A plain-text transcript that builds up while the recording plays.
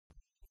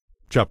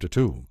Chapter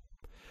 2.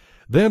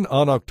 Then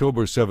on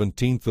October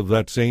 17th of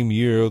that same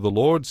year the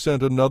Lord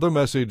sent another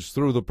message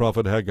through the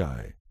prophet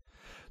Haggai.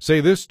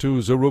 Say this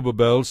to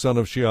Zerubbabel son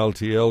of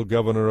Shealtiel,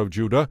 governor of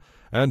Judah,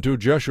 and to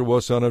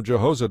Jeshua son of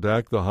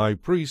Jehozadak the high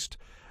priest,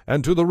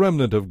 and to the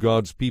remnant of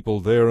God's people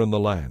there in the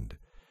land.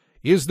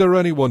 Is there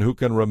anyone who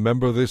can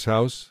remember this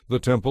house, the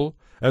temple,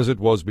 as it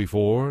was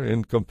before?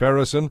 In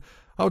comparison,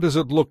 how does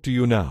it look to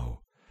you now?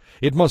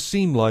 It must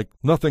seem like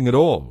nothing at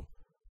all.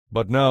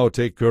 But now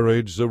take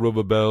courage,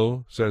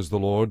 Zerubbabel, says the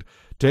Lord.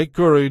 Take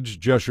courage,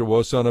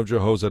 Jeshua son of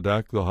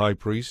Jehozadak the high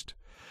priest.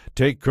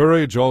 Take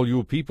courage, all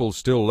you people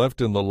still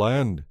left in the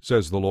land,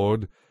 says the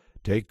Lord.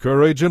 Take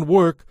courage and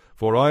work,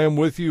 for I am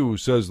with you,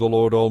 says the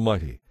Lord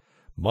Almighty.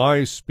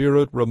 My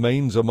spirit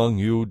remains among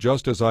you,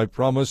 just as I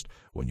promised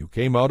when you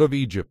came out of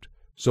Egypt.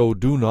 So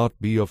do not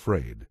be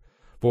afraid.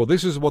 For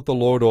this is what the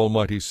Lord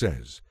Almighty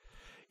says.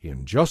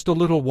 In just a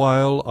little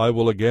while I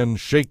will again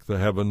shake the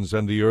heavens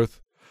and the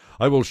earth.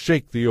 I will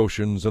shake the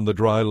oceans and the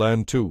dry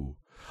land too.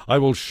 I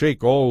will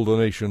shake all the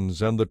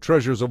nations, and the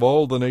treasures of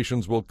all the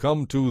nations will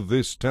come to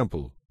this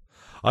temple.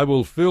 I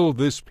will fill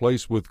this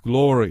place with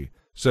glory,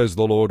 says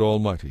the Lord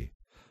Almighty.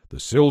 The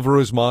silver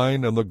is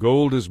mine, and the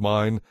gold is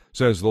mine,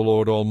 says the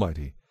Lord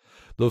Almighty.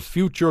 The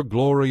future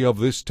glory of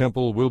this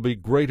temple will be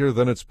greater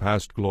than its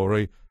past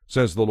glory,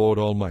 says the Lord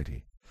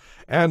Almighty.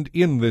 And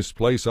in this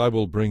place I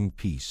will bring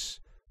peace.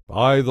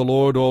 I, the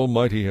Lord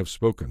Almighty, have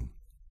spoken.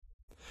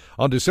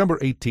 On December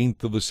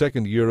 18th of the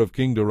second year of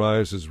King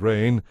Darius's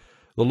reign,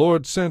 the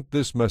Lord sent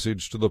this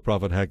message to the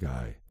prophet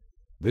Haggai.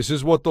 This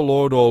is what the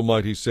Lord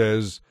Almighty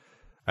says.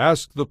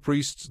 Ask the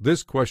priests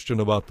this question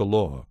about the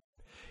law.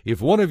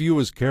 If one of you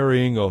is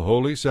carrying a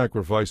holy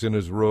sacrifice in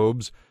his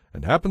robes,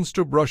 and happens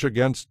to brush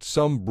against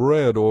some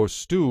bread or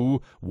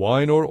stew,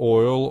 wine or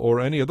oil, or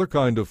any other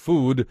kind of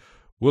food,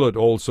 will it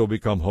also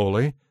become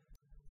holy?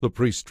 The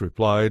priest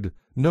replied,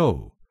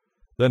 No.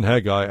 Then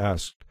Haggai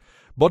asked,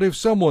 But if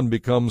someone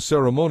becomes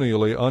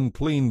ceremonially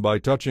unclean by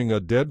touching a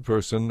dead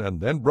person,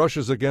 and then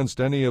brushes against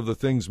any of the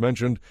things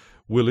mentioned,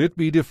 will it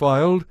be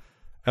defiled?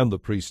 And the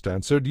priest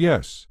answered,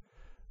 Yes.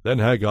 Then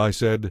Haggai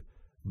said,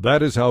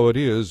 That is how it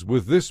is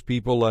with this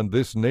people and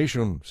this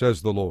nation,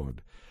 says the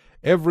Lord.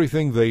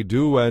 Everything they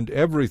do and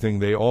everything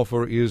they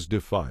offer is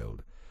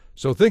defiled.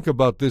 So think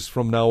about this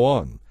from now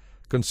on.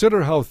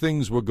 Consider how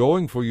things were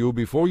going for you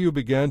before you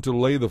began to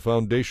lay the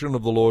foundation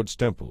of the Lord's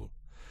temple.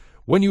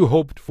 When you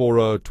hoped for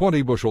a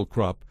 20-bushel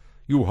crop,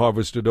 you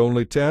harvested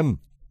only 10.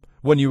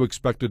 When you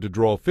expected to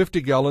draw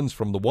 50 gallons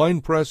from the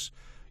winepress,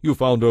 you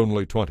found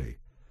only 20.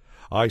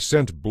 I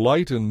sent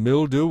blight and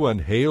mildew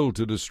and hail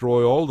to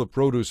destroy all the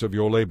produce of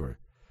your labor.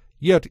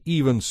 Yet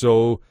even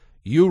so,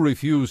 you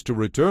refuse to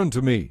return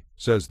to me,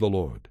 says the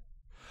Lord.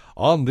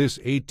 On this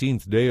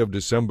 18th day of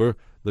December,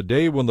 the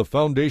day when the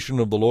foundation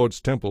of the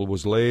Lord's temple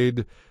was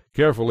laid,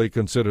 carefully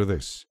consider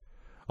this.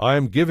 I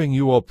am giving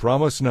you a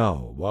promise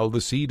now, while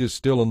the seed is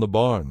still in the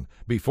barn,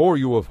 before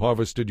you have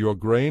harvested your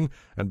grain,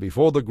 and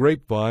before the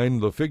grapevine,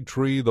 the fig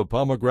tree, the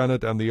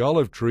pomegranate, and the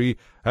olive tree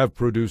have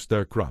produced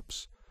their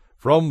crops.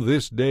 From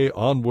this day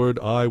onward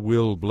I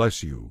will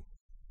bless you.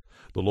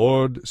 The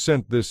Lord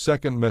sent this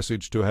second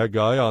message to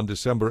Haggai on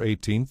December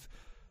 18th.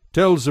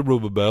 Tell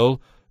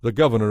Zerubbabel, the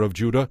governor of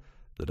Judah,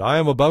 that I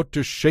am about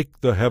to shake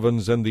the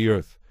heavens and the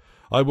earth.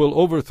 I will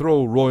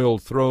overthrow royal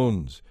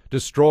thrones,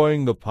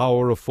 destroying the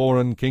power of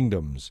foreign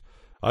kingdoms.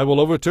 I will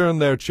overturn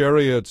their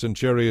chariots and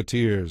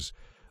charioteers.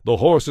 The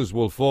horses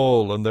will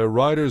fall, and their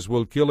riders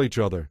will kill each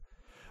other.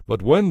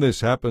 But when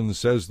this happens,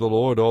 says the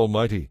Lord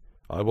Almighty,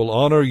 I will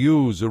honor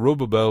you,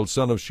 Zerubbabel,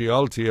 son of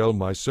Shealtiel,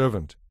 my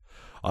servant.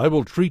 I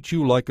will treat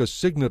you like a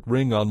signet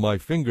ring on my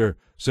finger,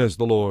 says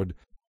the Lord,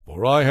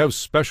 for I have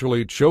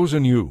specially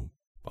chosen you.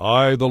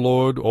 I, the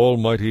Lord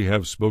Almighty,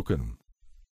 have spoken.